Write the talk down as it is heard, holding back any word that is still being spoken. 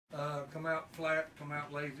come out flat, come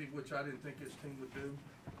out lazy, which I didn't think this team would do.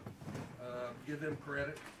 Give them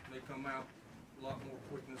credit. They come out a lot more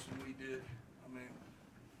quickness than we did. I mean,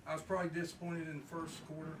 I was probably disappointed in the first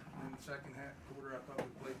quarter. In the second half quarter, I thought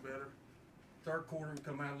we played better. Third quarter, we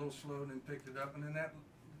come out a little slow and then picked it up. And then that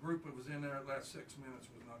group that was in there the last 6 minutes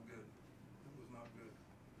was not good. It was not good.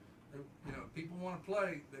 You know, people want to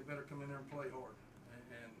play, they better come in there and play hard.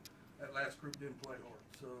 And that last group didn't play hard.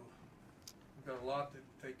 So we've got a lot to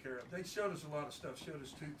take care of. They showed us a lot of stuff. Showed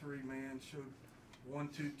us 2-3 man, showed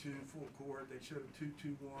 1-2-2 full court. They showed a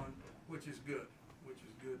 2-2-1, which is good. Which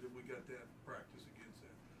is good that we got that practice against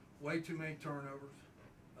that. Way too many turnovers.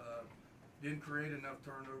 Didn't create enough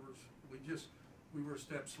turnovers. We were a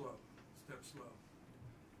step slow.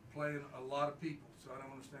 Playing a lot of people, so I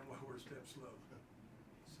don't understand why we're a step slow. So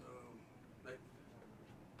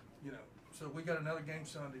so we got another game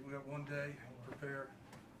Sunday. We got one day to prepare.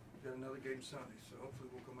 We got another game Sunday, so hopefully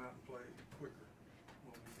we'll come out and play quicker.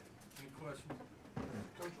 Any questions?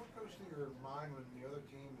 Coach, what goes through your mind when the other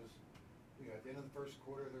team is, at the end of the first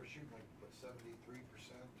quarter, they're shooting like, what, 73%?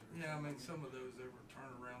 Yeah, I mean, some of those, they were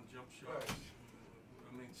turnaround jump shots. Right.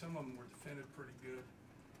 I mean, some of them were defended pretty good.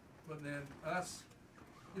 But then us,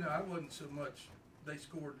 I wasn't so much, they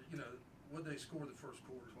scored, what they score the first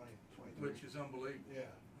quarter? 23. Which is unbelievable. Yeah.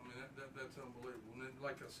 I mean, that's unbelievable. And then,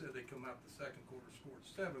 like I said, they come out the second quarter, scored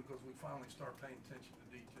 7 because we finally start paying attention to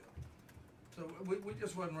detail. So we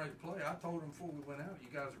just wasn't ready to play. I told them before we went out,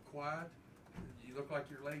 you guys are quiet. You look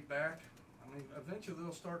like you're laid back. I mean, eventually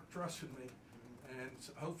they'll start trusting me. And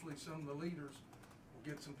hopefully some of the leaders will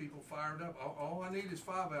get some people fired up. All I need is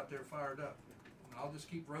 5 out there fired up. And I'll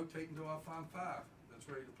just keep rotating until I find 5 that's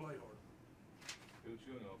ready to play hard. Coach,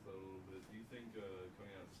 going off that a little bit, do you think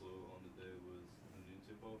coming out slow on the day was a new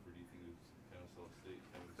tip-off, or do you think it was Kennesaw State?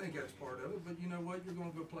 I think that's part of it, but you know what? You're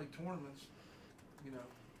going to go play tournaments.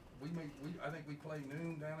 I think we play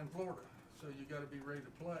noon down in Florida, so you got to be ready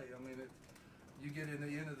to play. I mean, you get in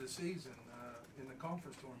the end of the season in the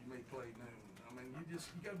conference tournament, you may play noon. I mean, you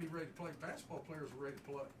got to be ready to play. Basketball players are ready to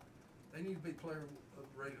play. They need to be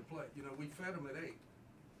ready to play. We fed them at 8,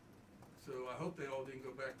 so I hope they all didn't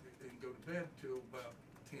go back and go to bed till about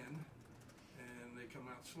 10, and they come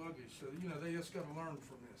out sluggish. So they just got to learn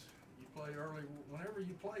from this. You play early. Whenever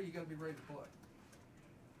you play, you got to be ready to play.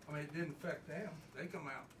 I mean, it didn't affect them. They come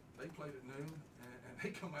out. They played at noon, and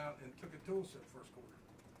they come out and took it to us that first quarter.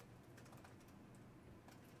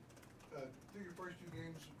 Through your first 2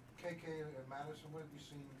 games, KK and Madison, what have you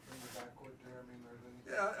seen from the backcourt there? I mean,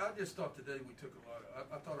 Yeah, I just thought today we took a lot.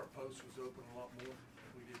 I thought our post was open a lot more.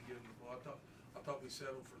 We didn't give them the ball. I thought we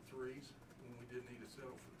settled for 3s when we didn't need to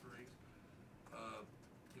settle for 3s.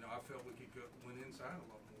 I felt we could went inside a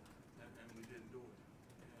lot more, and we didn't do it.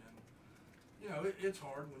 And it's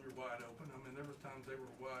hard when you're wide open. I mean, there was times they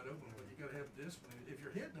were wide open, but you got to have discipline. If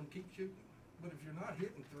you're hitting them, keep shooting. But if you're not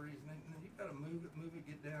hitting 3s, then you got to move it,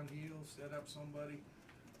 get downhill, set up somebody.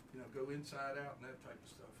 Go inside out and that type of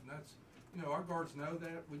stuff. And that's, our guards know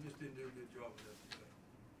that. We just didn't do a good job of that today.